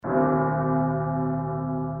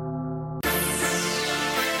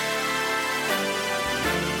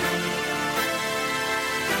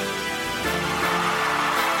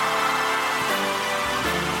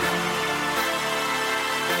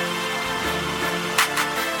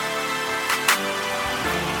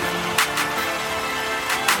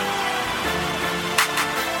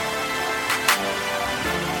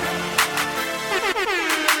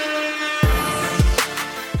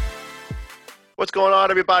going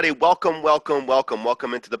on, everybody? Welcome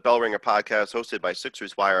into the Bell Ringer podcast hosted by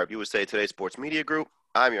Sixers Wire of USA Today Sports Media Group.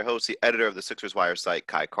 I'm your host, the editor of the Sixers Wire site,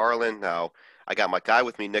 Carlin. Now, I got my guy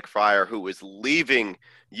with me, Nick Friar, who is leaving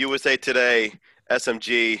USA Today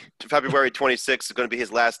SMG. February 26th is going to be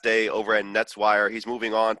his last day over at Nets Wire. He's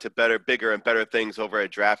moving on to better, bigger, and better things over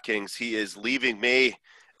at DraftKings. He is leaving me,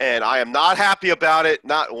 and I am not happy about it,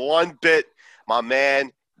 not one bit. My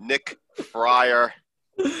man, Nick Friar.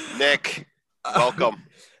 Nick, welcome.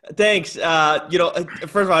 Thanks. First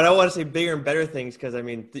of all, I don't want to say bigger and better things because the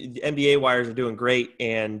NBA wires are doing great,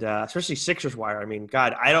 and especially Sixers wire.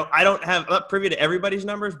 God, I'm not privy to everybody's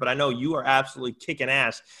numbers, but I know you are absolutely kicking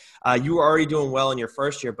ass. You were already doing well in your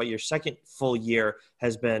first year, but your second full year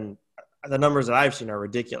has been the numbers that I've seen are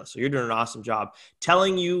ridiculous. So you're doing an awesome job.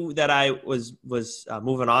 Telling you that I was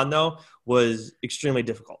moving on though was extremely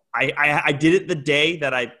difficult. I did it the day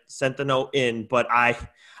that I sent the note in, but I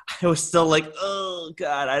was still like, oh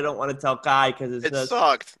God, I don't want to tell Kai because it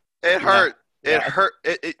sucked. It hurt. It hurt.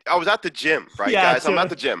 I was at the gym, right, guys? I'm at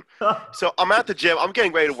the gym. So I'm at the gym. I'm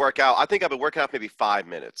getting ready to work out. I think I've been working out maybe 5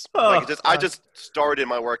 minutes. I just started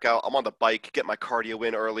my workout. I'm on the bike, get my cardio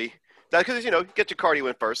in early. Because, get your cardio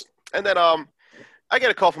in first. And then I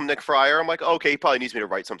get a call from Nick Friar. I'm like, okay, he probably needs me to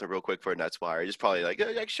write something real quick for a Nets Wire. He's probably like,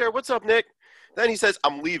 yeah, sure. What's up, Nick? Then he says,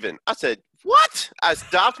 I'm leaving. I said, what? I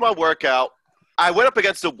stopped my workout. I went up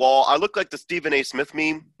against the wall. I look like the Stephen A. Smith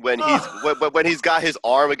meme when he's got his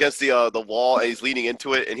arm against the wall and he's leaning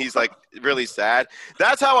into it and he's like really sad.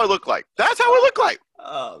 That's how I look like.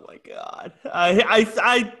 Oh my God.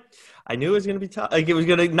 I knew it was going to be tough. Like it was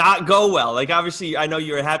going to not go well. Like obviously I know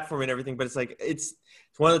you're happy for me and everything, but it's like it's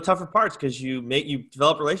one of the tougher parts because you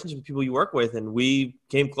develop relationships with people you work with, and we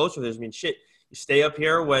came close with this. You stay up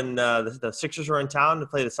here when the Sixers were in town to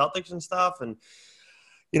play the Celtics and stuff, and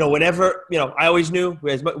whenever, I always knew at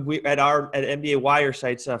NBA Wire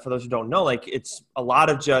sites, for those who don't know, like it's a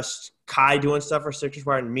lot of just Kai doing stuff for Sixers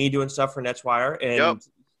Wire and me doing stuff for Nets Wire. And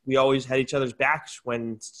we always had each other's backs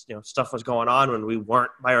when, stuff was going on when we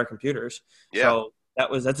weren't by our computers. Yeah. So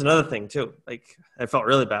that's another thing too. Like I felt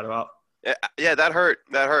really bad about. Yeah, that hurt.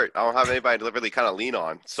 I don't have anybody to really kind of lean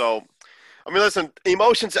on. So, listen,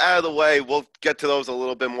 emotions out of the way. We'll get to those a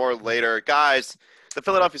little bit more later. Guys, the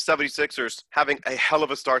Philadelphia 76ers having a hell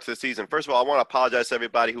of a start to the season. First of all, I want to apologize to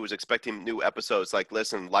everybody who was expecting new episodes. Like,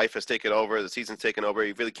 listen, life has taken over. The season's taken over.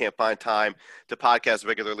 You really can't find time to podcast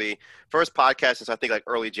regularly. First podcast since I think like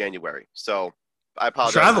early January. So I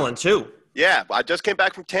apologize. Traveling too. Yeah, I just came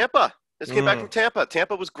back from Tampa.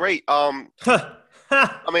 Tampa was great. Was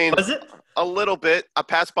it? A little bit. I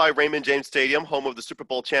passed by Raymond James Stadium, home of the Super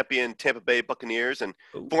Bowl champion Tampa Bay Buccaneers and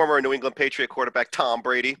former New England Patriot quarterback Tom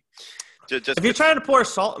Brady. If you're trying to pour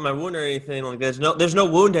salt in my wound or anything like that, there's no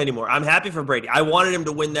wound anymore. I'm happy for Brady. I wanted him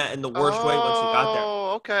to win that in the worst way once he got there.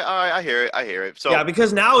 Oh, okay. All right. I hear it. So yeah,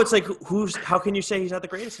 because now it's like, how can you say he's not the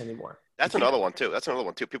greatest anymore? That's another one too.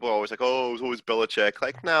 People are always like, oh, it's always Belichick.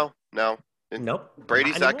 Like, no. Nope.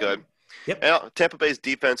 Brady's that good. Yep. And Tampa Bay's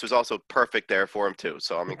defense was also perfect there for him too.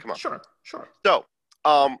 So, come on. Sure. So,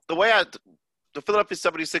 the Philadelphia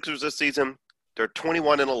 76ers this season, they're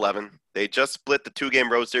 21-11. They just split the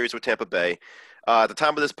 2-game road series with Tampa Bay. At the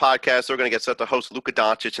time of this podcast, they're going to get set to host Luka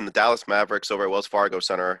Doncic and the Dallas Mavericks over at Wells Fargo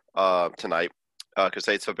Center tonight, because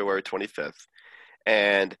it's February 25th.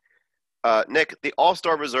 And, Nick, the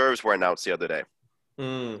All-Star reserves were announced the other day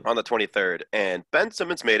on the 23rd. And Ben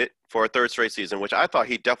Simmons made it for a third straight season, which I thought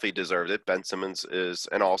he definitely deserved it. Ben Simmons is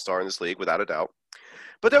an All-Star in this league, without a doubt.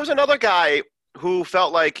 But there was another guy who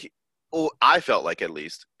I felt like at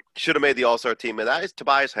least, should have made the All-Star team, and that is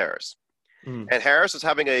Tobias Harris. And Harris is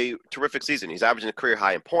having a terrific season. He's averaging a career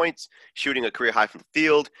high in points, shooting a career high from the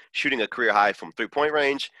field, shooting a career high from three-point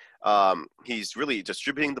range. He's really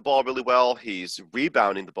distributing the ball really well. He's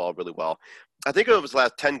rebounding the ball really well. I think over his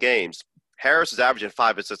last 10 games, Harris is averaging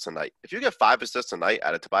 5 assists a night. If you get 5 assists a night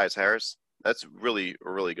out of Tobias Harris, that's really,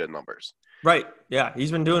 really good numbers. Right. Yeah,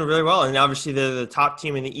 he's been doing really well. And obviously they're the top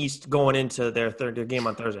team in the East going into their game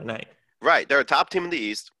on Thursday night. Right. They're a top team in the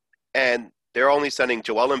East. And they're only sending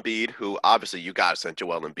Joel Embiid, who obviously you got to send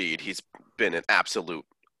Joel Embiid. He's been an absolute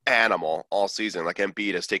animal all season. Like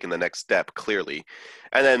Embiid has taken the next step clearly.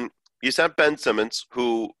 And then you sent Ben Simmons,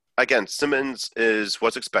 who, again, Simmons is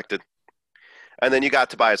what's expected. And then you got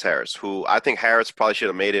Tobias Harris, who I think Harris probably should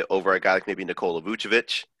have made it over a guy like maybe Nikola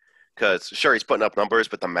Vucevic. Because, sure, he's putting up numbers,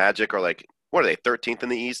 but the Magic are like, what are they, 13th in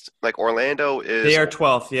the East? Like Orlando is – They are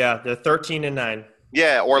 12th, yeah. They're 13-9.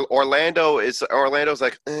 Yeah, Orlando's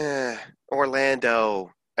like,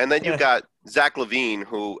 Orlando. And then you've got Zach LaVine,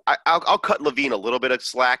 who I'll cut LaVine a little bit of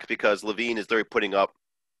slack because LaVine is literally putting up,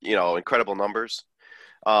 incredible numbers.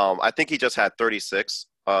 I think he just had 36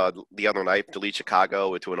 the other night to lead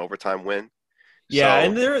Chicago into an overtime win. Yeah, So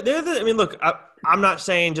and I mean, look, I'm not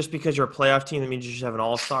saying just because you're a playoff team that means you should have an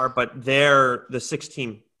all-star, but they're the sixth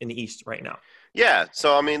team in the East right now. yeah.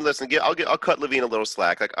 So I mean, listen, I'll cut Levine a little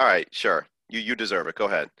slack. Like, all right, sure, you deserve it. Go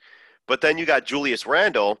ahead. But then you got Julius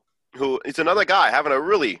Randle, who is another guy having a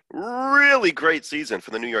really, really great season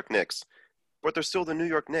for the New York Knicks. But they're still the New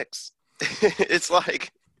York Knicks. it's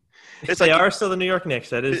like it's They like are still the New York Knicks.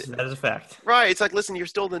 That is a fact. right. It's like, listen, you're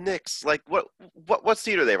still the Knicks. Like, what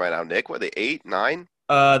seed are they right now, Nick? What are they, 8, 9?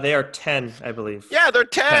 They are 10, I believe. Yeah, they're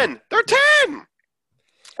 10. 10. They're 10.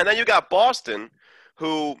 And then you got Boston,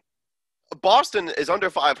 who Boston is under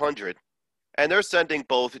 500, and they're sending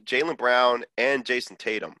both Jaylen Brown and Jason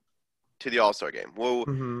Tatum to the All-Star game. Well,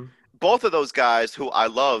 Mm-hmm. both of those guys who I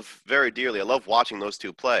love very dearly. I love watching those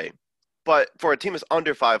two play. But for a team that's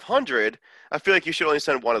under 500, I feel like you should only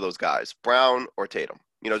send one of those guys, Brown or Tatum.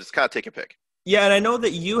 Just kind of take a pick. Yeah, and I know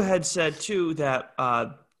that you had said too that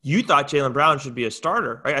you thought Jaylen Brown should be a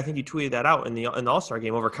starter, right? I think you tweeted that out in the All-Star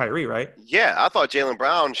game over Kyrie, right? Yeah, I thought Jaylen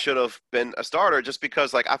Brown should have been a starter just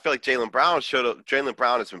because, like, I feel like Jaylen Brown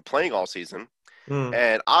has been playing all season. Mm.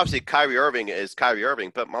 And obviously Kyrie Irving is Kyrie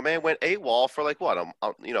Irving, but my man went AWOL for like what,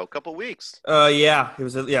 a couple weeks. Yeah, it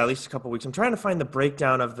was at least a couple weeks. I'm trying to find the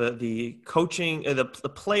breakdown of the coaching, the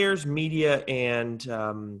players, media, and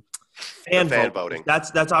fan Voting.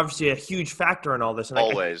 That's obviously a huge factor in all this. And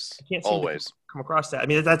Always, I can't seem to come across that. I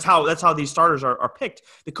mean, that's how these starters are picked.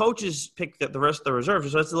 The coaches pick the rest of the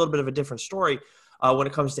reserves, so that's a little bit of a different story when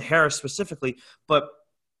it comes to Harris specifically. But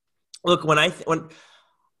look, when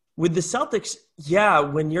with the Celtics, yeah,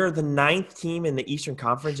 when you're the 9th team in the Eastern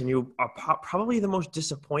Conference and you are probably the most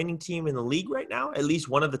disappointing team in the league right now, at least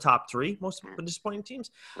one of the top 3 most disappointing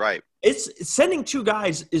teams. Right. It's sending 2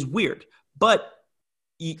 guys is weird, but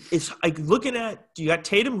it's like looking at you got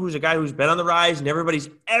Tatum, who's a guy who's been on the rise, and everybody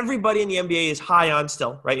in the NBA is high on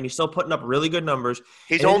still, right? And he's still putting up really good numbers.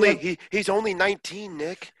 He's only 19,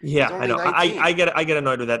 Nick. Yeah, I know. I get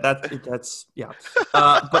annoyed with that. That's yeah.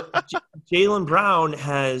 But Jaylen Brown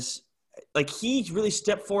has he's really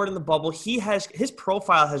stepped forward in the bubble. His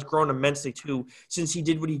profile has grown immensely too since he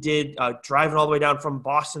did what he did, driving all the way down from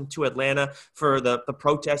Boston to Atlanta for the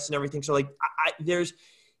protests and everything. So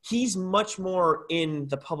he's much more in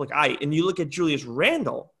the public eye. And you look at Julius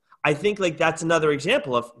Randle, I think that's another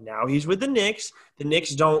example of now he's with the Knicks. The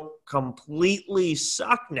Knicks don't completely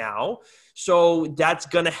suck now. So that's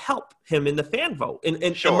going to help him in the fan vote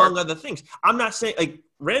and sure. Among other things. I'm not saying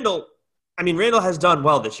Randle has done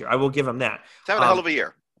well this year. I will give him that. He's having a hell of a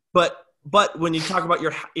year. But when you talk about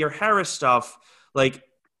your Harris stuff,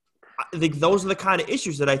 I think those are the kind of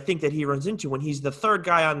issues that I think that he runs into when he's the third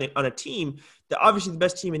guy on a team. Obviously the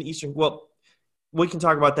best team in the Eastern. Well, we can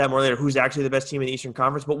talk about that more later. Who's actually the best team in the Eastern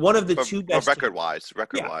Conference? But one of the two best record-wise,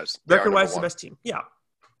 the best team. Yeah.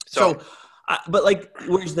 So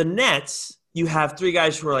whereas the Nets, you have 3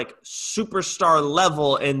 guys who are superstar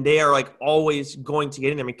level, and they are always going to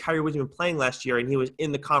get in. I mean, Kyrie wasn't even playing last year, and he was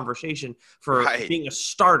in the conversation for being a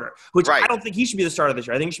starter, which I don't think he should be the starter this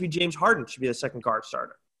year. I think it should be James Harden should be the second guard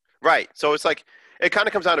starter. Right. So it's it kind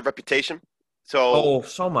of comes down to reputation. So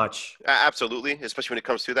so much. Absolutely, especially when it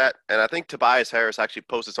comes to that. And I think Tobias Harris actually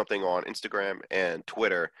posted something on Instagram and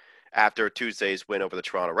Twitter after Tuesday's win over the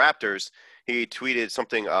Toronto Raptors. He tweeted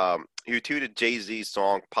something. He tweeted Jay-Z's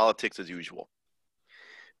song "Politics as Usual,"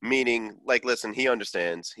 meaning listen, he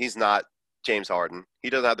understands he's not James Harden.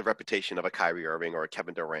 He doesn't have the reputation of a Kyrie Irving or a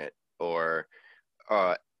Kevin Durant or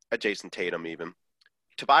a Jason Tatum even.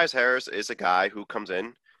 Tobias Harris is a guy who comes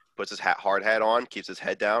in, puts his hard hat on, keeps his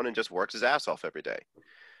head down, and just works his ass off every day.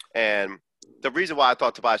 And the reason why I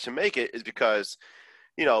thought Tobias should make it is because,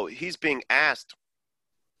 he's being asked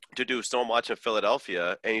to do so much in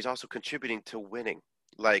Philadelphia, and he's also contributing to winning.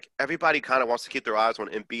 Everybody kind of wants to keep their eyes on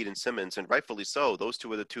Embiid and Simmons, and rightfully so. Those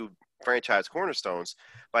two are the 2 franchise cornerstones.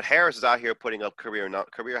 But Harris is out here putting up career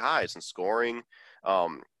highs in scoring,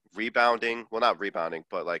 rebounding. Well, not rebounding,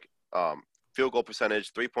 but field goal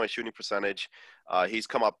percentage, 3-point shooting percentage. He's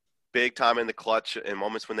come up big time in the clutch in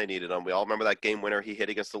moments when they needed him. We all remember that game winner he hit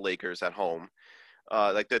against the Lakers at home.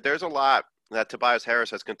 There's a lot that Tobias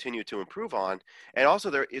Harris has continued to improve on. And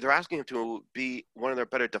also they're asking him to be one of their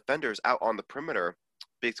better defenders out on the perimeter,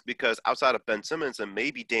 because outside of Ben Simmons and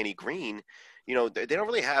maybe Danny Green, they don't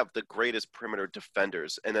really have the greatest perimeter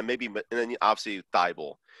defenders. And then obviously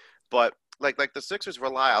Thibault. But the Sixers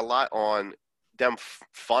rely a lot on them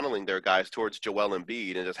funneling their guys towards Joel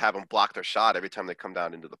Embiid and just have them block their shot every time they come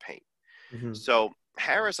down into the paint. Mm-hmm. So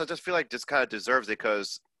Harris, I just feel just kind of deserves it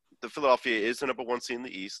because the Philadelphia is the number 1 seed in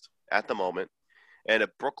the East at the moment. And if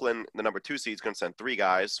Brooklyn, the number 2 seed, is going to send 3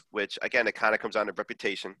 guys, which again, it kind of comes down to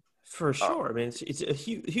reputation. For sure. I mean, it's a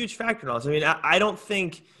huge factor in all this. I mean, I don't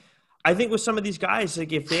think – I think with some of these guys,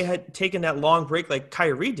 like if they had taken that long break like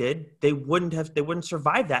Kyrie did, they wouldn't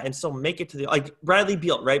survive that and still make it to the like Bradley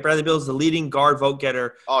Beal, right? Bradley Beal is the leading guard vote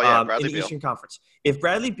getter Oh yeah, in the Beal. Eastern Conference. If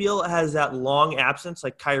Bradley Beal has that long absence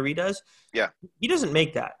like Kyrie does, yeah, he doesn't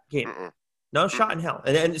make that game. Mm-mm. No shot in hell.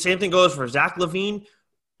 And the same thing goes for Zach LaVine.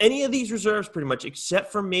 Any of these reserves, pretty much,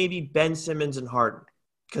 except for maybe Ben Simmons and Harden,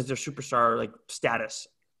 because they're superstar like status,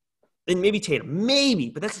 and maybe Tatum, maybe,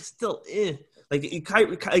 but that's still Like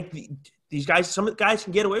these guys, some guys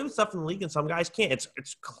can get away with stuff in the league, and some guys can't.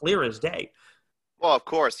 It's clear as day. Well, of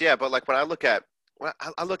course, yeah, but like when I look at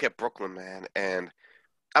Brooklyn, man, and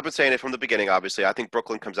I've been saying it from the beginning. Obviously, I think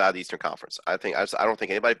Brooklyn comes out of the Eastern Conference. I don't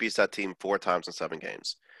think anybody beats that team 4 times in 7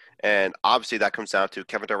 games, and obviously that comes down to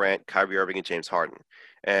Kevin Durant, Kyrie Irving, and James Harden,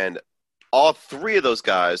 and all 3 of those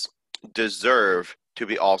guys deserve to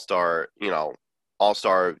be all-star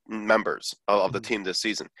members of the team this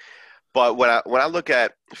season. But when I look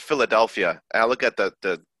at Philadelphia, and I look at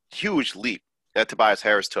the huge leap that Tobias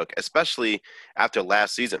Harris took, especially after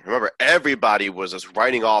last season. Remember, everybody was just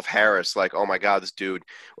writing off Harris like, oh, my God, this dude,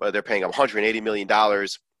 they're paying him $180 million.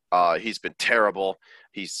 He's been terrible.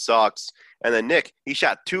 He sucks. And then Nick, he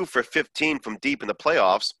shot 2 for 15 from deep in the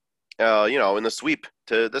playoffs, in the sweep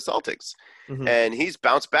to the Celtics. Mm-hmm. And he's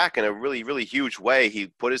bounced back in a really, really huge way. He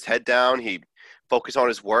put his head down. He focused on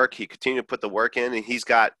his work. He continued to put the work in, and he's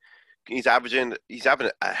having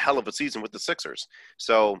a hell of a season with the Sixers.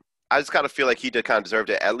 So I just kind of feel like he did kind of deserved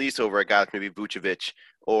it, at least over a guy like maybe Vucevic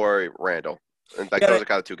or Randall. And those are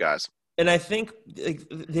kind of 2 guys. And I think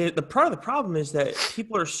the part of the problem is that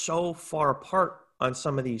people are so far apart on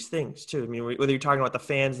some of these things too. I mean, whether you're talking about the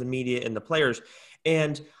fans, the media, and the players.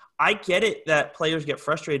 And I get it that players get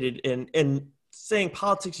frustrated and saying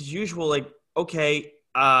politics as usual, like, okay,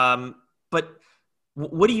 but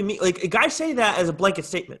what do you mean? Like, guys say that as a blanket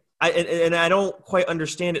statement. And I don't quite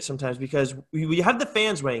understand it sometimes because we have the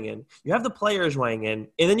fans weighing in, you have the players weighing in,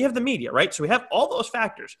 and then you have the media, right? So we have all those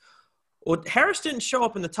factors. Well, Harris didn't show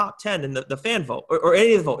up in the top 10 in the fan vote or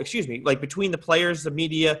any of the vote, like between the players, the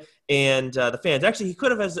media, and the fans. Actually, he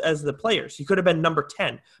could have as the players. He could have been number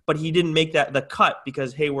 10, but he didn't make the cut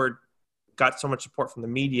because Hayward got so much support from the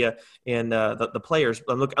media and the players.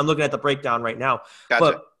 I'm looking at the breakdown right now.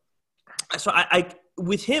 Gotcha. But so I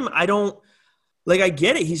with him, I don't – like, I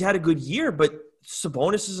get it. He's had a good year, but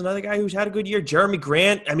Sabonis is another guy who's had a good year. Jeremy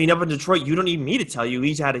Grant, I mean, up in Detroit, you don't need me to tell you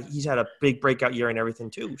he's had a big breakout year and everything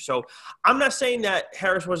too. So I'm not saying that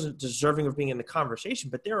Harris wasn't deserving of being in the conversation,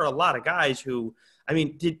 but there are a lot of guys who, I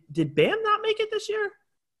mean, did Bam not make it this year?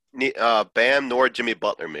 Bam nor Jimmy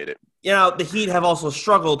Butler made it. The Heat have also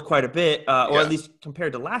struggled quite a bit, or at least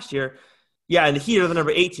compared to last year. Yeah, and the Heat are the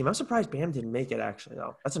number 8 team. I'm surprised Bam didn't make it, actually,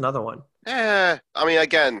 though. That's another one. I mean,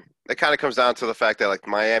 again, it kind of comes down to the fact that, like,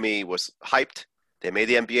 Miami was hyped. They made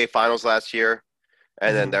the NBA Finals last year,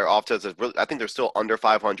 and then they're off to – I think they're still under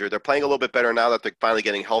 500. They're playing a little bit better now that they're finally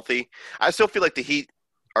getting healthy. I still feel like the Heat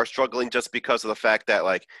are struggling just because of the fact that,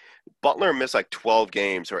 like, Butler missed, like, 12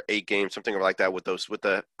 games or 8 games, something like that with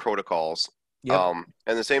the protocols. Yep.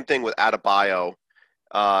 And the same thing with Adebayo.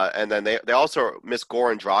 And then they also missed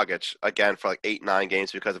Goran Dragic again for like 8-9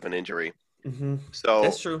 games because of an injury. Mm-hmm. So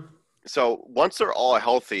that's true. So once they're all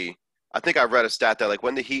healthy, I think I read a stat that like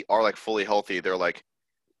when the Heat are like fully healthy, they're like,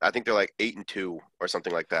 I think they're like 8-2 or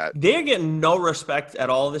something like that. They're getting no respect at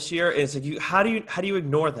all this year. And it's like, how do you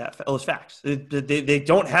ignore those facts? They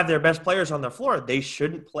don't have their best players on their floor. They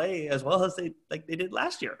shouldn't play as well as they did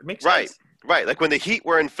last year. It makes sense. Right. Like when the Heat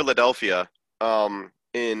were in Philadelphia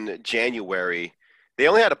in January, they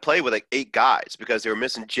only had to play with like 8 guys because they were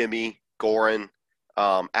missing Jimmy, Goran,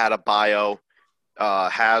 Adebayo,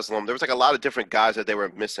 Haslam. There was like a lot of different guys that they were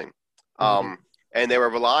missing. And they were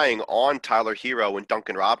relying on Tyler Hero and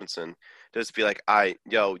Duncan Robinson to just be like,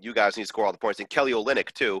 you guys need to score all the points. And Kelly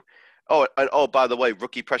Olynyk too. Oh, by the way,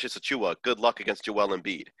 rookie Precious Achiuwa, good luck against Joel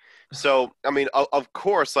Embiid. So, I mean, of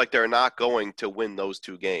course, like they're not going to win those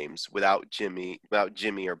 2 games without Jimmy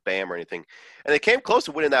or Bam or anything. And they came close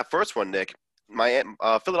to winning that first one, Nick.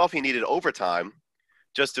 Philadelphia needed overtime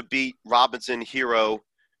just to beat Robinson, Hero,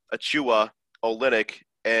 Achiuwa, Olynyk,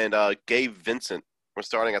 and Gabe Vincent. We're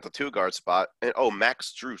starting at the 2-guard spot. And,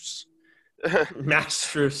 Max Strus. Max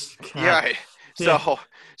Strus. Yeah, right. Yeah.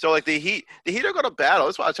 So like the Heat are going to battle.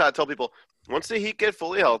 That's why I try to tell people, once the Heat get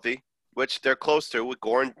fully healthy, which they're close to with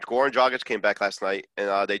Goran Dragic came back last night,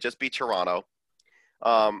 and they just beat Toronto.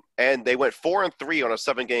 And they went 4-3 on a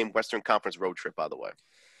 7-game Western Conference road trip, by the way.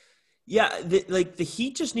 Yeah, the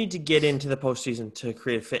Heat just need to get into the postseason to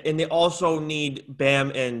create a fit, and they also need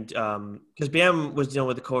Bam and because Bam was dealing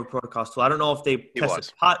with the COVID protocol, so I don't know if they He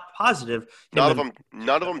tested was. positive. None of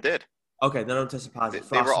them did. Okay, none of them tested They, positive.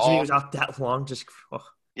 For they were Austin Jimmy all was out that long. Just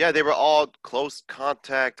Yeah, they were all close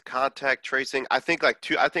contact tracing. I think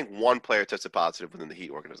one player tested positive within the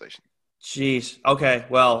Heat organization. jeez. Okay,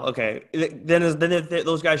 well, okay. Then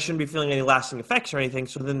those guys shouldn't be feeling any lasting effects or anything.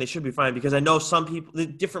 So then they should be fine because I know some people,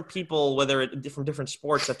 different people, whether from different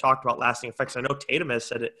sports, have talked about lasting effects. I know Tatum has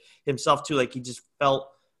said it himself too. Like he just felt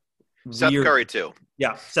Seth weird. Curry too.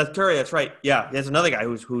 Yeah, Seth Curry. That's right. Yeah, there's another guy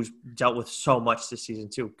who's dealt with so much this season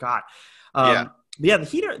too. God. Yeah. But yeah, the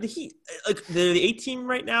Heat, like they're the 8 team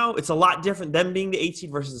right now. It's a lot different. Them being the 8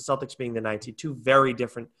 seed versus the Celtics being the 9 seed. Two very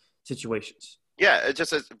different situations. Yeah, it's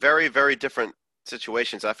just a very, very different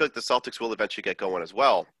situations. I feel like the Celtics will eventually get going as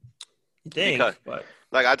well. You think? Because, but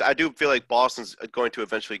I do feel like Boston's going to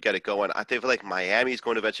eventually get it going. I feel like Miami's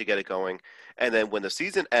going to eventually get it going. And then when the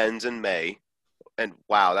season ends in May, and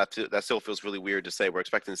wow, that still feels really weird to say. We're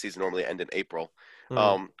expecting the season normally to end in April.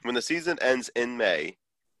 When the season ends in May,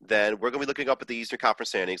 then we're going to be looking up at the Eastern Conference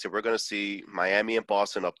standings, and we're going to see Miami and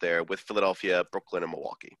Boston up there with Philadelphia, Brooklyn, and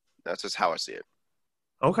Milwaukee. That's just how I see it.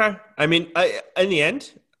 okay. I mean, in the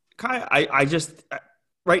end, Kai, I just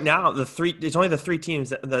right now it's only the 3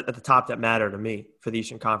 teams at the top that matter to me for the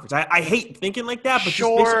Eastern Conference. I hate thinking like that, but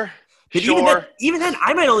Sure. Even then,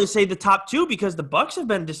 I might only say the top 2 because the Bucks have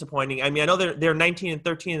been disappointing. I mean, I know they're 19 and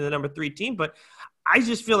 13 and the number 3 team, but I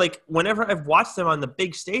just feel like whenever I've watched them on the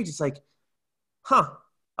big stage, it's like,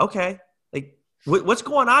 okay, like what's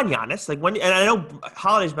going on, Giannis? Like and I know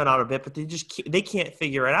Holiday's been out a bit, but they can't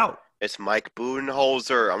figure it out. It's Mike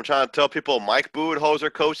Budenholzer. I'm trying to tell people Mike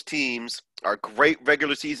Budenholzer coach teams are great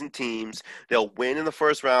regular season teams. They'll win in the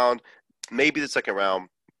first round, maybe the second round,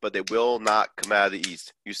 but they will not come out of the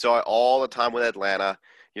East. You saw it all the time with Atlanta.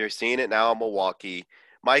 You're seeing it now in Milwaukee.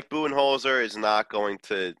 Mike Budenholzer is not going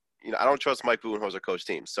to, I don't trust Mike Budenholzer coach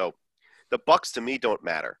teams. So the Bucks to me don't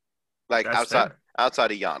matter. Like outside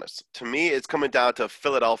of Giannis. To me, it's coming down to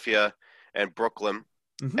Philadelphia and Brooklyn.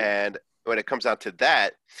 Mm-hmm. And when it comes down to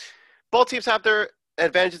that, both teams have their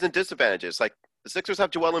advantages and disadvantages. Like the Sixers have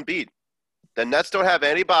Joel Embiid. The Nets don't have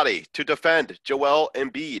anybody to defend Joel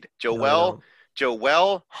Embiid.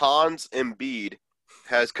 Joel Hans Embiid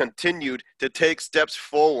has continued to take steps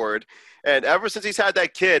forward. And ever since he's had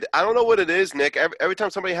that kid, I don't know what it is, Nick. Every time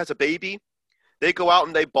somebody has a baby, they go out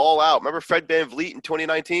and they ball out. Remember Fred VanVleet in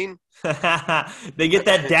 2019? They get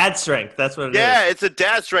that dad strength. That's what it is. Yeah, it's a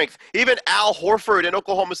dad strength. Even Al Horford in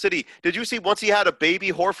Oklahoma City. Did you see once he had a baby,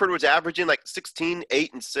 Horford was averaging like 16,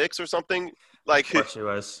 8, and 6 or something? Like, of course he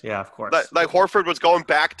was. Yeah, of course. Like Horford was going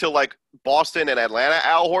back to like Boston and Atlanta,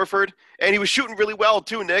 Al Horford. And he was shooting really well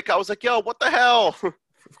too, Nick. I was like, yo, what the hell?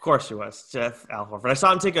 Of course he was, Jeff Al Horford. I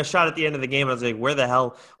saw him take a shot at the end of the game. And I was like, where the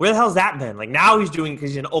hell's that been? Like now he's doing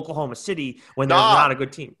because he's in Oklahoma City when they're not a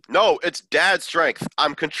good team. No, it's dad strength.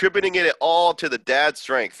 I'm contributing it all to the dad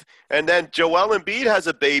strength. And then Joel Embiid has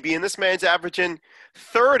a baby, and this man's averaging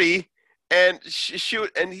 30 and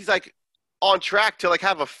and he's like on track to like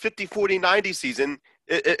have a 50, 40, 90 season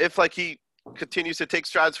if like he continues to take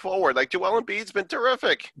strides forward. Like Joel Embiid's been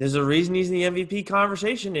terrific. There's a reason he's in the MVP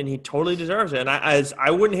conversation, and he totally deserves it. And I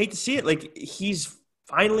wouldn't hate to see it. Like he's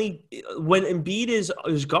finally when Embiid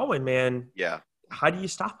is going, man. Yeah. How do you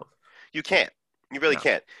stop him? You can't. You really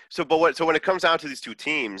can't. So when it comes down to these 2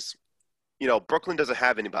 teams, Brooklyn doesn't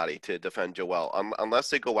have anybody to defend Joel unless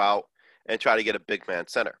they go out and try to get a big man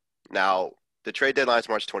center. Now the trade deadline is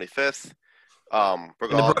March 25th.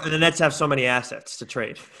 The Nets have so many assets to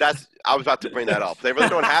trade. I was about to bring that up. They really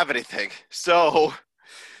don't have anything. So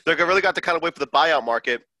they're really got to kind of wait for the buyout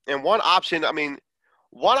market. And one option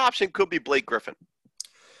could be Blake Griffin.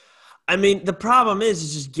 I mean, the problem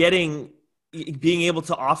is just being able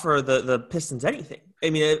to offer the Pistons anything. I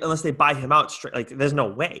mean, unless they buy him out straight, like there's no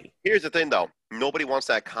way. Here's the thing though. Nobody wants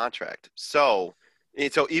that contract. So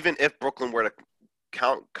even if Brooklyn were to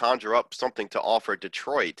conjure up something to offer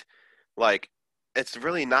Detroit, like, it's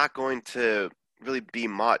really not going to really be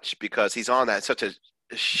much because he's on such a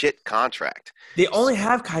shit contract. They only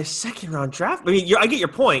have Kai's second round draft. I mean, I get your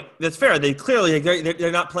point. That's fair. They clearly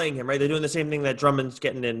they're not playing him, right? They're doing the same thing that Drummond's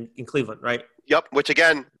getting in Cleveland, right? Yep. Which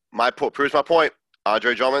again, proves my point.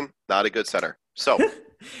 Andre Drummond, not a good center. So,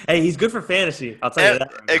 hey, he's good for fantasy. I'll tell you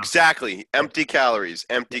that. Right exactly. Empty calories.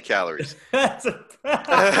 Empty calories. That's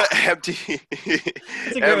empty.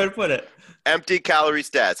 That's a great way to put it. Empty calorie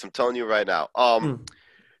stats. I'm telling you right now.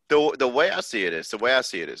 The way I see it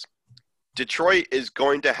is, Detroit is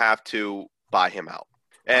going to have to buy him out,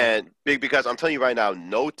 and because I'm telling you right now,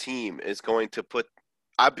 no team is going to put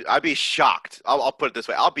I'd be shocked. I'll put it this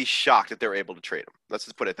way. I'll be shocked if they're able to trade him. Let's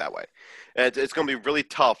just put it that way. And it's going to be really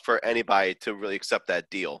tough for anybody to really accept that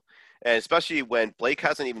deal. And especially when Blake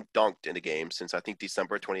hasn't even dunked in a game since I think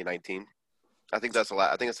December 2019. I think that's the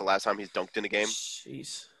last time he's dunked in a game.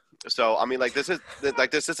 Jeez. So I mean, this isn't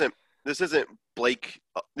Blake.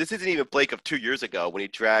 This isn't even Blake of 2 years ago when he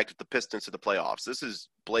dragged the Pistons to the playoffs. This is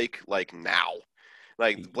Blake now.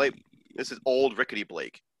 Blake. This is old rickety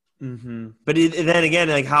Blake. Mm-hmm. But then again,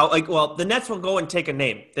 the Nets will go and take a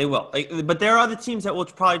name. They will. But there are other teams that will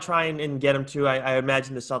probably try and get him too. I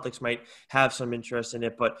imagine the Celtics might have some interest in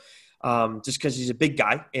it, but just because he's a big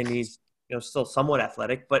guy and he's still somewhat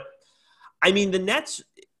athletic. But I mean, the Nets,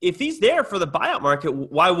 if he's there for the buyout market,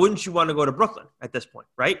 why wouldn't you want to go to Brooklyn at this point,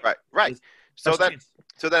 right? Right. So then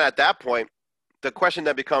at that point, the question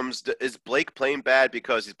then becomes: is Blake playing bad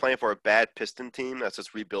because he's playing for a bad Piston team that's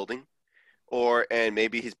just rebuilding? And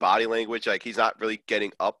maybe his body language, he's not really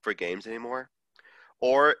getting up for games anymore?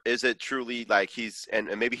 Or is it truly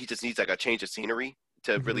and maybe he just needs a change of scenery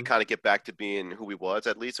to really kind of get back to being who he was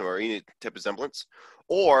at least, or any type of semblance?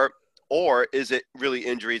 Or is it really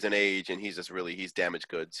injuries and age and he's damaged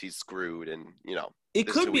goods, he's screwed, and it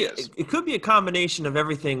could be a combination of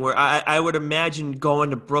everything, where I would imagine going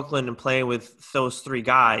to Brooklyn and playing with those three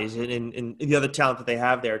guys and the other talent that they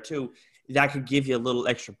have there too, that could give you a little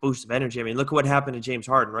extra boost of energy. I mean, look at what happened to James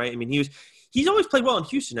Harden, right? I mean, he's always played well in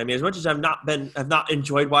Houston. I mean, as much as I've not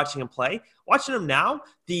enjoyed watching him play, watching him now,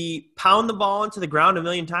 the pound the ball into the ground a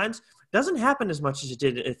million times doesn't happen as much as it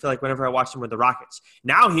did. I feel like whenever I watched him with the Rockets.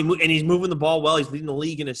 Now he's moving the ball well. He's leading the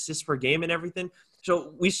league in assists per game and everything.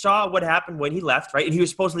 So we saw what happened when he left, right? And he was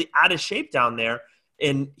supposedly out of shape down there,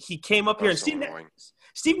 and he came up here. And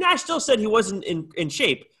Steve Nash still said he wasn't in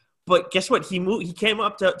shape. But guess what? He came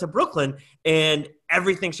up to Brooklyn, and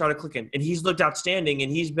everything started clicking. And he's looked outstanding.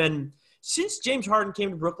 And he's been, since James Harden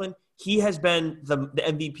came to Brooklyn, he has been the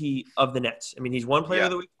MVP of the Nets. I mean, he's won Player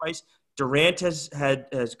of the Week twice. Durant has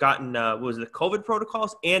gotten the COVID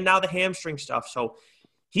protocols and now the hamstring stuff. So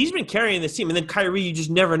he's been carrying this team. And then Kyrie, you just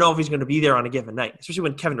never know if he's going to be there on a given night, especially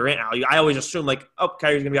when Kevin Durant out. I always assume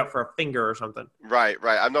Kyrie's going to be out for a finger or something. Right.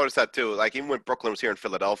 I've noticed that too. Even when Brooklyn was here in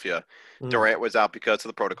Philadelphia, Durant was out because of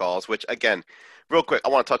the protocols, which again, real quick, I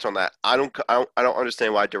want to touch on that. I don't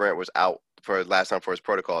understand why Durant was out for last time for his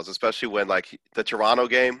protocols, especially when the Toronto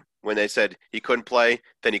game, when they said he couldn't play,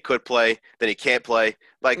 then he could play, then he can't play.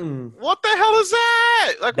 What the hell is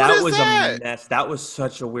that? That was a mess. That was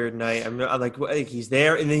such a weird night. He's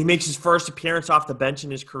there, and then he makes his first appearance off the bench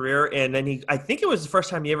in his career, and then I think it was the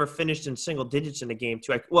first time he ever finished in single digits in a game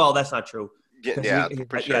too. Well, that's not true. Yeah,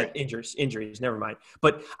 injuries. Never mind.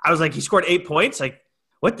 But I was like, he scored 8 points.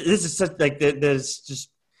 What? This is such there's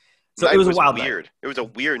just. So it was a wild weird. night. It was a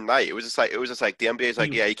weird night. It was just the NBA's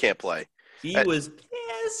he can't play. He was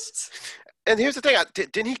pissed. And here's the thing.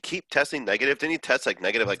 Didn't he keep testing negative? Didn't he test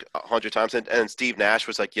negative 100 times? And Steve Nash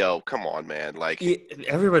was like, yo, come on, man.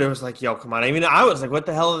 Everybody was like, yo, come on. I mean, I was like, what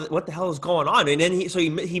the hell is going on? And then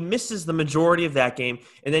he misses the majority of that game.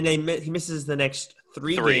 And then he misses the next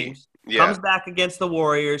three games. Yeah. Comes back against the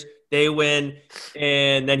Warriors. They win.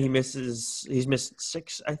 And then he's missed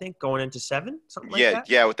 6, I think, going into 7, something like that.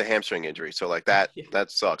 Yeah, with the hamstring injury. So that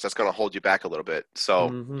sucks. That's going to hold you back a little bit.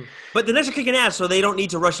 So, But the Nets are kicking ass, so they don't need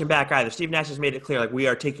to rush him back either. Steve Nash has made it clear, we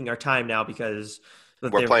are taking our time now because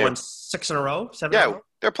they've won 6 in a row, 7 in a row.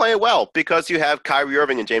 They're playing well because you have Kyrie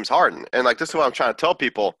Irving and James Harden. And this is what I'm trying to tell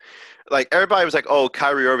people. Everybody was like, oh,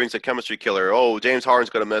 Kyrie Irving's a chemistry killer. Oh, James Harden's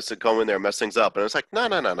going to come in there and mess things up. And it's like, no.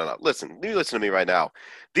 Listen to me right now.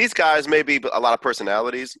 These guys may be a lot of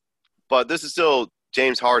personalities, but this is still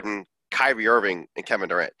James Harden, Kyrie Irving, and Kevin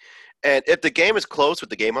Durant. And if the game is close with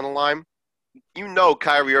the game on the line,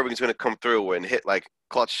 Kyrie Irving is going to come through and hit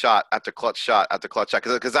clutch shot after clutch shot after clutch shot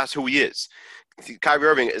because that's who he is. Kyrie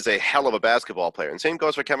Irving is a hell of a basketball player. And same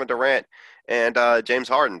goes for Kevin Durant and James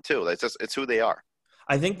Harden, too. It's who they are.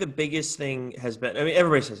 I think the biggest thing has been,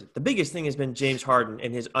 everybody says it, the biggest thing has been James Harden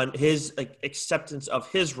and his acceptance of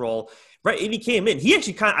his role. Right. And he came in. He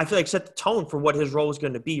actually I feel set the tone for what his role was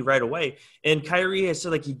going to be right away. And Kyrie has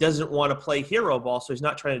said he doesn't want to play hero ball, so he's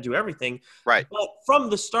not trying to do everything. Right. But from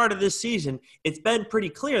the start of this season, it's been pretty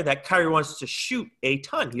clear that Kyrie wants to shoot a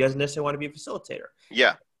ton. He doesn't necessarily want to be a facilitator.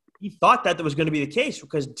 Yeah. He thought that was going to be the case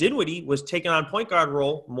because Dinwiddie was taking on point guard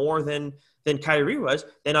role more than Kyrie was.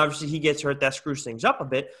 Then obviously he gets hurt. That screws things up a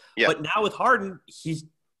bit. Yeah. But now with Harden, he's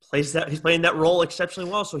playing that role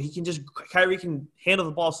exceptionally well. So Kyrie can handle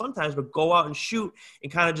the ball sometimes, but go out and shoot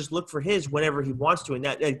and kind of just look for his whenever he wants to. And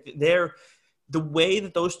the way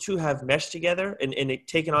that those two have meshed together and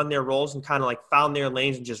taken on their roles and kind of found their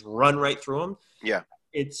lanes and just run right through them. Yeah.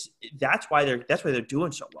 that's why they're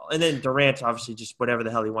doing so well. And then Durant's obviously just whatever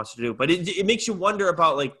the hell he wants to do. But it makes you wonder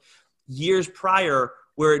about like years prior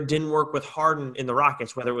where it didn't work with Harden in the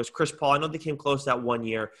Rockets, whether it was Chris Paul. I know they came close that one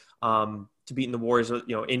year to beating the Warriors. You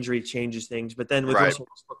know, injury changes things. But then with Russell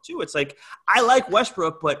Westbrook too, it's like I like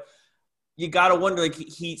Westbrook, but you got to wonder like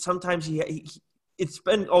he sometimes it's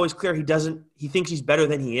been always clear he thinks he's better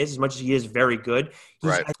than he is as much as he is very good.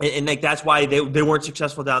 And like that's why they weren't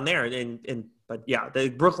successful down there. But yeah,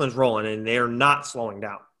 Brooklyn's rolling and they're not slowing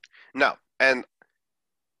down. No. And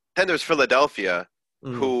then there's Philadelphia,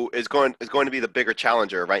 who is going to be the bigger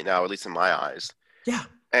challenger right now, at least in my eyes. Yeah.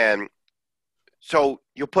 And so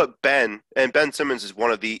you'll put Ben Simmons is one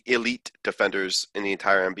of the elite defenders in the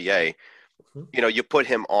entire NBA. Mm-hmm. You know, you put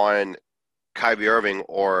him on Kyrie Irving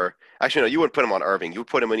or – actually, no, you wouldn't put him on Irving. You would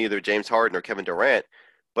put him on either James Harden or Kevin Durant.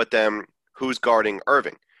 But then who's guarding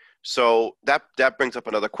Irving? So that brings up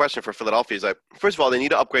another question for Philadelphia. Is like, first of all, they need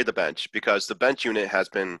to upgrade the bench because the bench unit has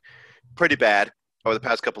been pretty bad over the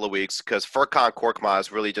past couple of weeks because Furkan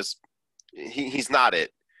Korkmaz really just he's not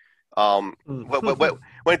it. When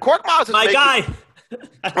Korkmaz is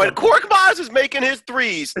when Korkmaz is making his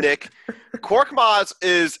threes, Nick, Korkmaz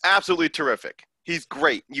is absolutely terrific. He's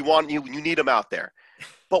great. You need him out there.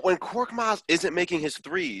 But when Korkmaz isn't making his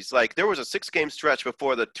threes, like there was a 6-game stretch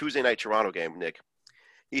before the Tuesday night Toronto game, Nick.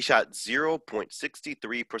 He shot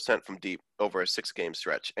 0.63% from deep over a 6-game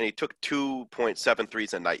stretch, and he took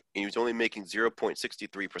 2.73s a night, and he was only making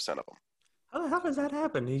 0.63% of them. How the hell does that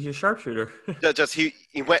happen? He's a sharpshooter.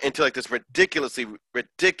 He went into like this ridiculous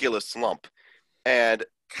slump, and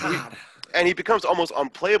he becomes almost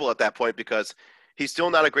unplayable at that point because he's still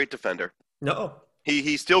not a great defender. No,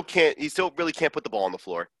 he still really can't put the ball on the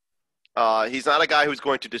floor. He's not a guy who's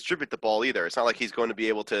going to distribute the ball either. It's not like he's going to be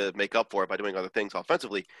able to make up for it by doing other things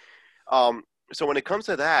offensively. So when it comes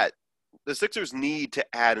to that, the Sixers need to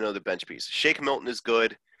add another bench piece. Shake Milton is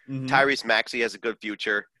good. Mm-hmm. Tyrese Maxey has a good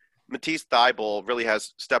future. Matisse Thybulle really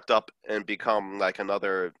has stepped up and become like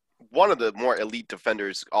one of the more elite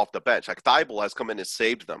defenders off the bench. Like Thybulle has come in and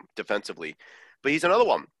saved them defensively, but he's another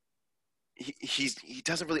one. He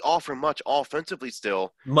doesn't really offer much offensively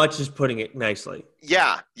still. Much is putting it nicely.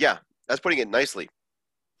 Yeah. That's putting it nicely.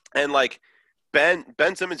 And like Ben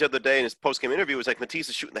Simmons the other day in his post-game interview was like, Matisse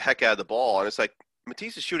is shooting the heck out of the ball. And it's like,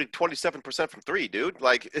 Matisse is shooting 27% from three, dude.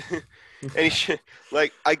 Like, and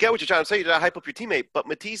I get what you're trying to say. You're trying to hype up your teammate, but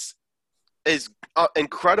Matisse is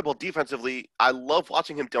incredible defensively. I love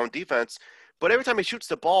watching him on defense, but every time he shoots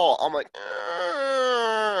the ball, I'm like,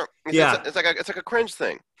 it's like a cringe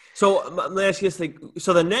thing. So let me ask you this thing.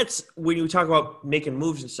 So the Nets, when you talk about making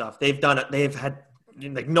moves and stuff, they've done it. They've had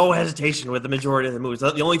like no hesitation with the majority of the moves.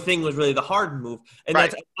 The only thing was really the Harden move, and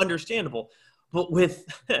that's understandable. But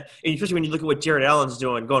especially when you look at what Jared Allen's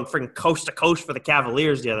doing, going freaking coast to coast for the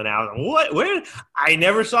Cavaliers the other night. I was like, what? Where? I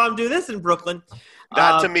never saw him do this in Brooklyn.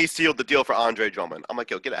 That to me sealed the deal for Andre Drummond. I'm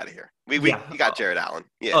like, yo, get out of here. We got Jared Allen.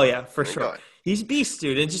 Yeah. Oh yeah, for sure. He's a beast,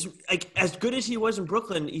 dude. And just like as good as he was in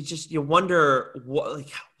Brooklyn, you wonder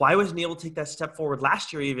why wasn't he able to take that step forward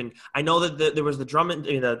last year? Even I know that there was the Drummond,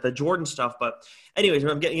 the Jordan stuff, but anyways,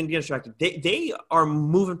 I'm getting distracted. They are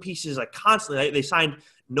moving pieces like constantly. They signed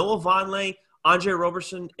Noah Vonleh, Andre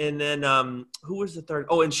Roberson, and then who was the third?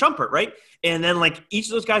 Oh, and Shumpert, right? And then like each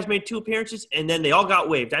of those guys made 2 appearances, and then they all got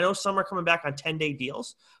waived. I know some are coming back on 10-day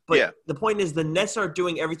deals, but the point is the Nets are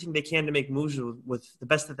doing everything they can to make moves with the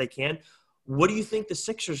best that they can. What do you think the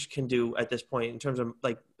Sixers can do at this point in terms of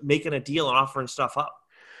like making a deal and offering stuff up?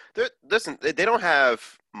 Listen, they don't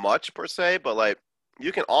have much per se, but like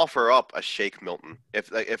you can offer up a Shake Milton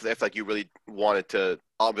if like you really wanted to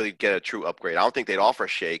really get a true upgrade. I don't think they'd offer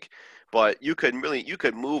Shake, but you could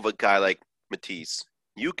move a guy like Matisse.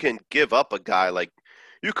 You can give up a guy like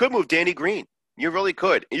you could move Danny Green. You really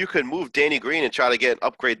could. You could move Danny Green and try to get an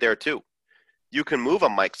upgrade there too. You can move a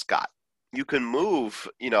Mike Scott. You can move,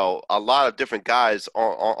 a lot of different guys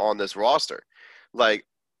on this roster. Like,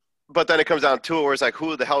 but then it comes down to it where it's like,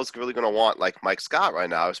 who the hell is really going to want like Mike Scott right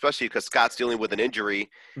now, especially because Scott's dealing with an injury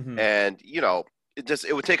and,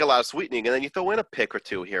 it would take a lot of sweetening, and then you throw in a pick or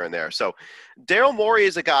two here and there. So Daryl Morey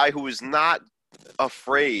is a guy who is not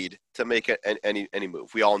afraid to make any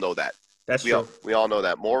move. We all know that. That's true. We all know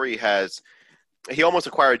that. Morey he almost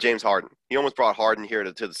acquired James Harden. He almost brought Harden here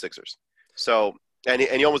to the Sixers. So and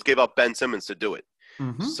he almost gave up Ben Simmons to do it.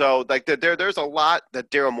 Mm-hmm. So like there's a lot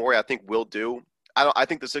that Daryl Morey I think will do. I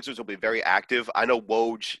think the Sixers will be very active. I know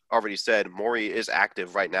Woj already said Morey is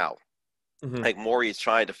active right now. Mm-hmm. Like Morey is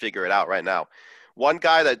trying to figure it out right now. One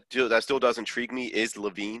guy that still does intrigue me is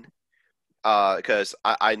Levine, because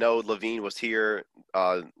I know Levine was here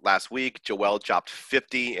last week. Joel dropped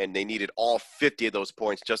 50, and they needed all 50 of those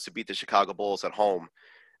points just to beat the Chicago Bulls at home.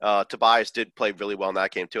 Tobias did play really well in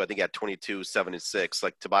that game, too. I think he had 22, 7, and 6.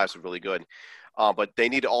 Like, Tobias was really good. But they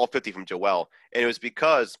needed all 50 from Joel. And it was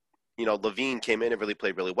because, Levine came in and really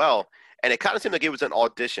played really well. And it kind of seemed like it was an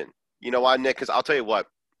audition. You know why, Nick? Because I'll tell you what,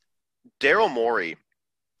 Daryl Morey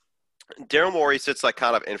sits like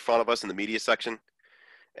kind of in front of us in the media section.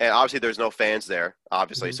 And obviously there's no fans there,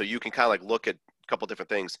 obviously. Mm-hmm. So you can kind of like look at a couple different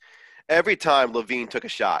things. Every time Levine took a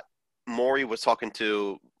shot, Morey was talking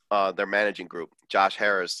to their managing group, Josh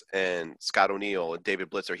Harris and Scott O'Neal and David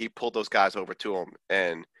Blitzer. He pulled those guys over to him.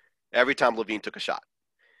 And every time Levine took a shot,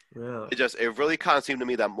 it really kind of seemed to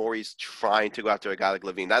me that Morey's trying to go after a guy like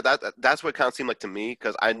Levine. That's what it kind of seemed like to me,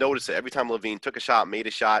 because I noticed it every time Levine took a shot, made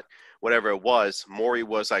a shot, whatever it was, Morey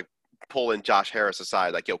was like pulling Josh Harris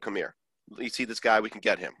aside, like, yo, come here. You see this guy, we can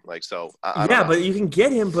get him. Like, so I don't know. But you can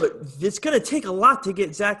get him, but it's going to take a lot to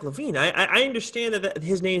get Zach LaVine. I understand that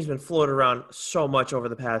his name's been floated around so much over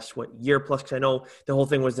the past year plus, because I know the whole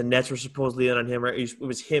thing was the Nets were supposedly in on him. Right? It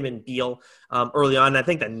was him and Beal early on. I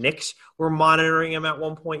think the Knicks were monitoring him at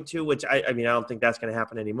one point too, which I don't think that's going to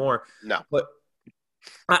happen anymore. No, but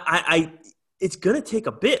it's going to take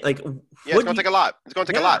a bit. Like, it's going to take a lot. It's going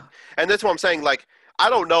to take a lot, and that's what I'm saying. Like, I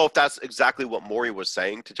don't know if that's exactly what Morey was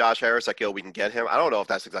saying to Josh Harris, like, yo, we can get him. I don't know if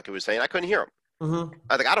that's exactly what he was saying. I couldn't hear him. Mm-hmm.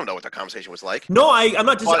 I don't know what the conversation was like. No, I'm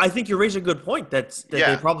not. I think you're raising a good point. That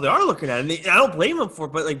they probably are looking at it. And I don't blame them for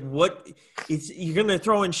it. But like, you're going to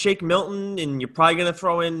throw in Shake Milton, and you're probably going to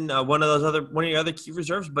throw in one of your other key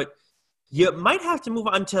reserves. But you might have to move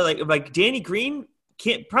on to like Danny Green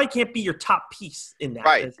probably can't be your top piece in that.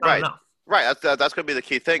 Right, it's not enough. Right. That's going to be the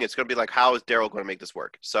key thing. It's going to be like, how is Daryl going to make this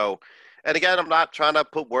work? So. And again, I'm not trying to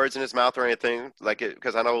put words in his mouth or anything,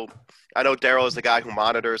 because I know Daryl is the guy who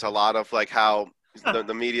monitors a lot of like how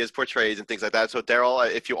the media is portrayed and things like that. So Daryl,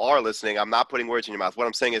 if you are listening, I'm not putting words in your mouth. What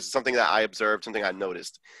I'm saying is something that I observed, something I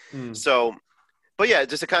noticed. So, but yeah, it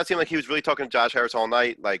kind of seemed like he was really talking to Josh Harris all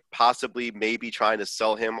night, like possibly maybe trying to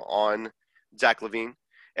sell him on Zach LaVine.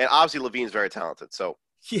 And obviously LaVine's very talented. So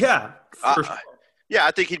yeah, for sure. Yeah,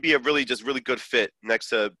 I think he'd be a really good fit next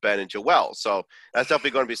to Ben and Joel. So that's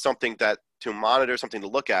definitely going to be something to monitor, something to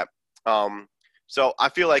look at. So I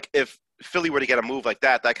feel like if Philly were to get a move like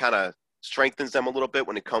that, that kind of strengthens them a little bit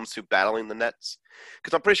when it comes to battling the Nets.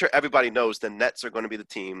 Because I'm pretty sure everybody knows the Nets are going to be the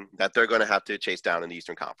team that they're going to have to chase down in the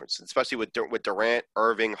Eastern Conference, especially with Durant,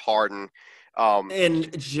 Irving, Harden,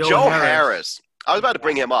 and Joe Harris. I was about to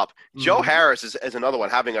bring him up. Joe Harris is another one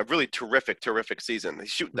having a really terrific season. He's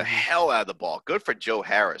shooting the hell out of the ball. Good for Joe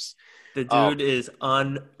Harris. The dude is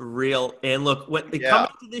unreal. And look, coming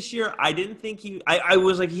into this year, I didn't think I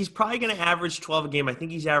was like, he's probably going to average 12 a game. I think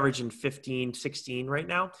he's averaging 15, 16 right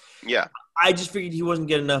now. Yeah. I just figured he wasn't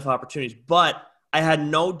getting enough opportunities. But I had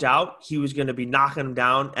no doubt he was going to be knocking them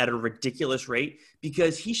down at a ridiculous rate,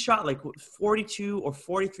 because he shot like 42 or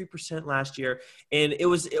 43% last year. And it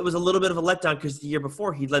was a little bit of a letdown because the year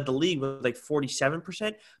before he led the league with like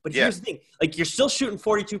 47%. But here's the thing, like, you're still shooting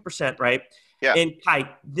 42%, right? Yeah. And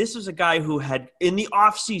Kai, this is a guy who had in the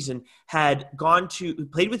offseason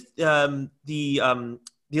played with the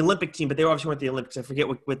Olympic team, but they obviously weren't the Olympics. I forget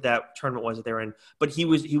what that tournament was that they were in. But he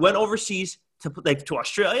went overseas to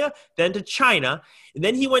Australia, then to China, and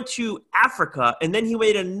then he went to Africa, and then he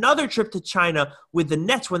made another trip to China with the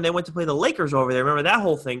Nets when they went to play the Lakers over there. Remember that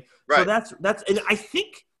whole thing? Right. So that's and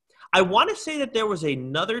I want to say that there was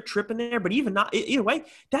another trip in there, but either way,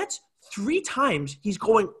 that's 3 times he's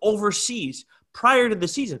going overseas prior to the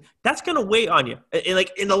season. That's going to weigh on you.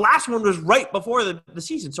 And the last one was right before the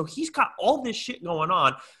season. So he's got all this shit going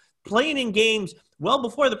on, playing in games well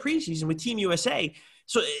before the preseason with Team USA.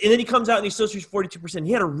 So, and then he comes out and he still shoots 42%.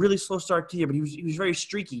 He had a really slow start to the year, but he was very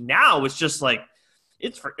streaky. Now it's just like,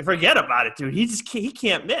 forget about it, dude. He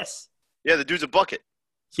can't miss. Yeah, the dude's a bucket.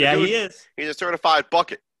 Yeah, he is. He's a certified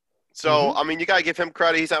bucket. So, I mean, you got to give him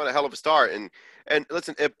credit. He's having a hell of a start. And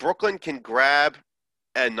listen, if Brooklyn can grab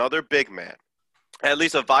another big man, at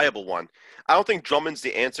least a viable one, I don't think Drummond's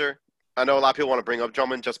the answer. I know a lot of people want to bring up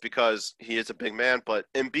Drummond just because he is a big man, but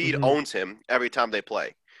Embiid owns him every time they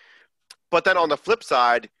play. But then on the flip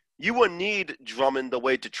side, you wouldn't need Drummond the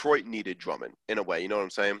way Detroit needed Drummond in a way. You know what I'm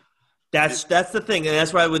saying? That's the thing. And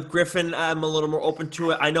that's why with Griffin, I'm a little more open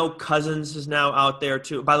to it. I know Cousins is now out there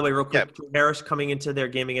too. By the way, real quick, Harris coming into their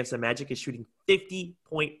game against the Magic is shooting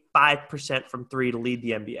 50.5% from 3 to lead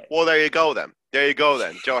the NBA. Well, there you go then.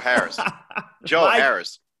 Joe Harris.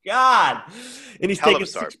 Harris. God. And he's Hell of taking a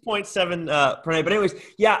start. 6.7 per night. But anyways,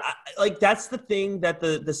 yeah, like that's the thing that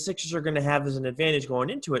the Sixers are going to have as an advantage going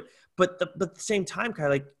into it. But at the same time, Kai,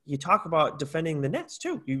 like you talk about defending the Nets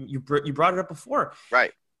too. You brought it up before.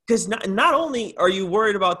 Right. Because not only are you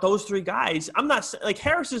worried about those three guys, I'm not like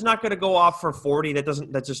Harris is not going to go off for 40.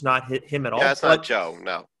 That's just not hit him at all. Yeah, it's not Joe.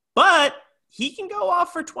 No. But he can go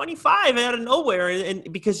off for 25 out of nowhere,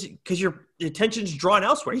 and because your attention's drawn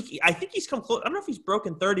elsewhere. I think he's come close. I don't know if he's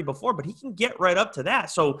broken 30 before, but he can get right up to that.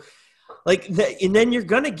 So, and then you're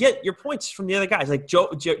gonna get your points from the other guys. Like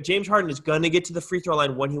James Harden is gonna get to the free throw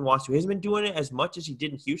line when he wants to. He hasn't been doing it as much as he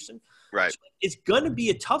did in Houston. Right. So it's gonna be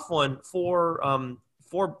a tough one for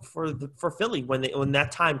Philly when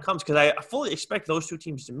that time comes, because I fully expect those two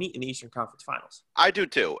teams to meet in the Eastern Conference Finals. I do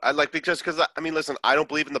too. Because I mean, listen, I don't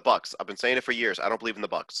believe in the Bucks. I've been saying it for years. I don't believe in the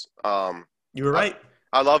Bucks. You were right.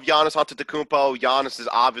 I love Giannis Antetokounmpo. Giannis is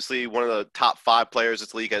obviously one of the top 5 players in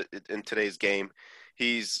this league in today's game.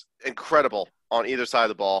 He's incredible on either side of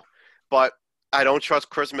the ball, but I don't trust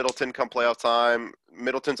Chris Middleton come playoff time.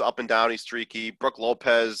 Middleton's up and down. He's streaky. Brook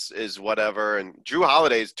Lopez is whatever, and Drew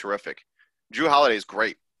Holiday is terrific. Drew Holiday is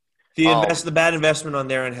great. The bad investment on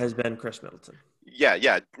their end has been Chris Middleton.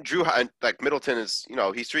 Yeah. Middleton is,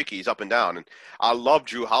 he's streaky. He's up and down. And I love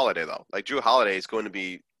Drew Holiday, though. Like, Drew Holiday is going to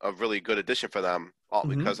be a really good addition for them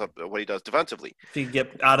because of what he does defensively. If you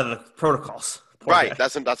get out of the protocols. Right.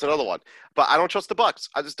 That's another one. But I don't trust the Bucks.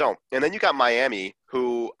 I just don't. And then you got Miami,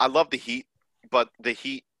 who I love the Heat, but the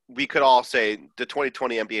Heat, we could all say the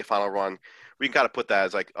 2020 NBA final run, we can kind of put that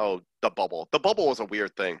as like, oh, the bubble. The bubble was a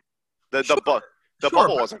weird thing. The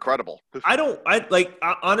bubble was incredible.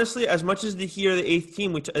 Honestly, as much as the Heat are the eighth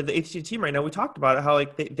seed team right now, we talked about it, how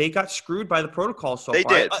like they got screwed by the protocols so far. They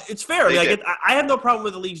did. It's fair. I have no problem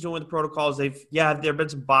with the leagues doing the protocols. There have been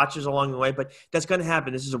some botches along the way, but that's going to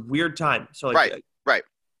happen. This is a weird time. So right.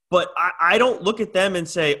 But I don't look at them and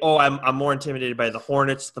say, oh, I'm more intimidated by the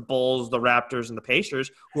Hornets, the Bulls, the Raptors, and the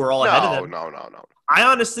Pacers, who are all ahead of them. No. I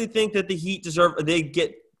honestly think that the Heat they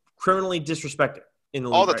get criminally disrespected in the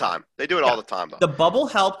league all the time. They do it all the time, though. The bubble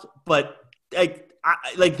helped, but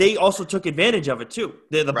they also took advantage of it too.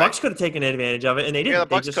 The Bucks could have taken advantage of it, and they didn't. Yeah, the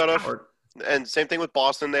Bucks could have. And same thing with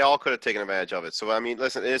Boston. They all could have taken advantage of it. So I mean,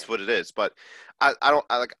 listen, it is what it is. But I'm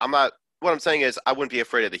not. What I'm saying is, I wouldn't be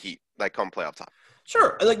afraid of the Heat come playoff time.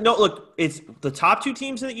 Sure. It's the top 2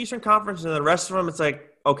 teams in the Eastern Conference, and the rest of them, it's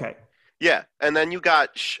like okay. Yeah, and then you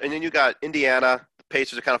got Indiana. The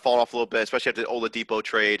Pacers are kind of falling off a little bit, especially after the Oladipo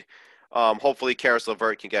trade. Hopefully, Karis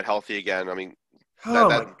LeVert can get healthy again. I mean,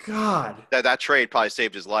 my God, that trade probably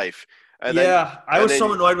saved his life. And I was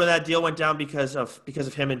so annoyed when that deal went down because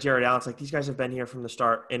of him and Jared Allen. It's like, these guys have been here from the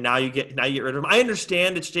start, and now you get rid of them. I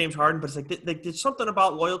understand it's James Harden, but it's like there's something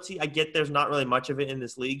about loyalty. I get there's not really much of it in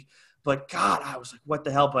this league, but God, I was like, what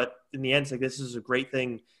the hell? But in the end, it's like, this is a great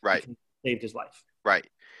thing. Right, saved his life. Right.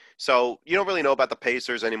 So you don't really know about the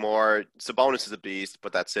Pacers anymore. Sabonis is a beast,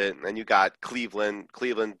 but that's it. And then you got Cleveland.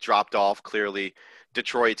 Cleveland dropped off clearly.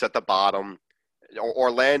 Detroit's at the bottom.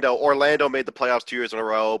 Orlando made the playoffs 2 years in a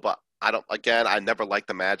row, but I never liked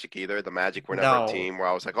the Magic either. The Magic were never a team where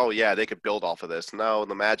I was like, oh yeah, they could build off of this. No,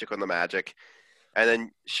 the Magic on the Magic. And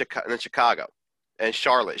then Chicago. And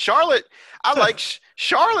Charlotte. Charlotte's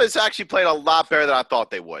actually played a lot better than I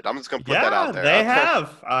thought they would. I'm just going to put that out there. They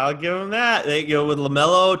have. I'll give them that. They go with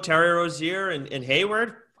LaMelo, Terry Rozier, and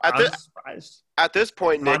Hayward. I'm surprised. At this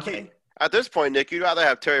point, Nick, you'd rather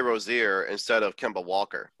have Terry Rozier instead of Kemba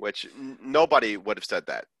Walker, which nobody would have said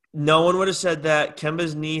that. No one would have said that.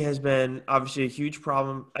 Kemba's knee has been obviously a huge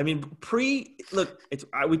problem. I mean, we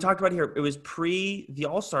talked about it here. It was pre the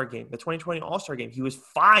All-Star game, the 2020 All-Star game. He was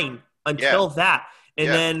fine until that. And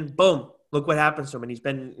then boom, look what happens to him. And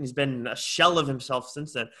he's been a shell of himself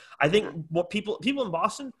since then. I think what people in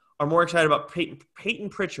Boston are more excited about Peyton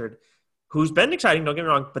Pritchard, who's been exciting, don't get me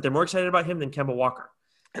wrong, but they're more excited about him than Kemba Walker.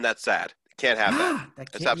 And that's sad. Can't have that.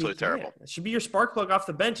 That's absolutely terrible. That should be your spark plug off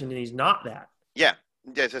the bench, and he's not that. Yeah,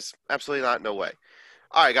 just absolutely not. No way.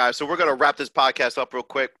 All right, guys, so we're going to wrap this podcast up real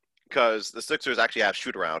quick because the Sixers actually have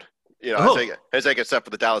shoot-around. I think except for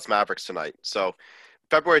the Dallas Mavericks tonight. So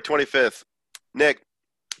February 25th, Nick,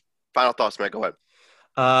 final thoughts, man. Go ahead.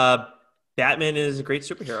 Batman is a great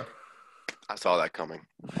superhero. I saw that coming.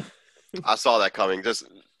 Just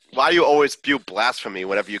why do you always spew blasphemy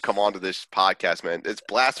whenever you come onto this podcast, man? It's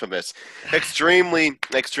blasphemous. Extremely,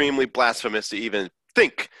 extremely blasphemous to even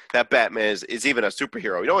think that Batman is even a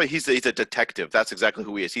superhero. You know what? He's a detective. That's exactly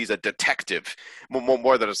who he is. He's a detective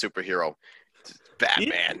more than a superhero.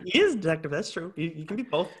 Batman. He is a detective. That's true. You can be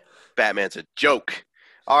both. Batman's a joke.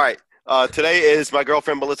 All right. Today is my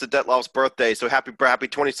girlfriend Melissa Detloff's birthday, so happy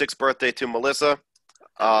 26th birthday to Melissa.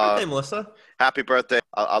 Happy birthday, Melissa. Happy birthday.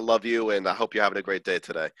 I love you, and I hope you're having a great day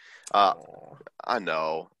today. I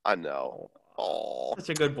know. Oh, Such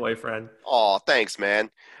a good boyfriend. oh, thanks,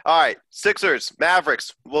 man. All right, Sixers,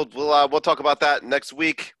 Mavericks. We'll talk about that next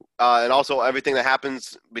week, and also everything that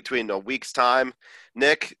happens between a week's time.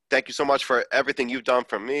 Nick, thank you so much for everything you've done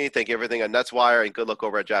for me. Thank you for everything at NetsWire, and good luck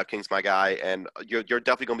over at DraftKings, my guy. And you're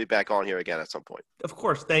definitely going to be back on here again at some point. Of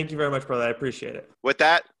course. Thank you very much, brother. I appreciate it. With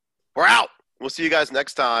that, we're out. We'll see you guys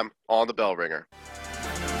next time on The Bell Ringer.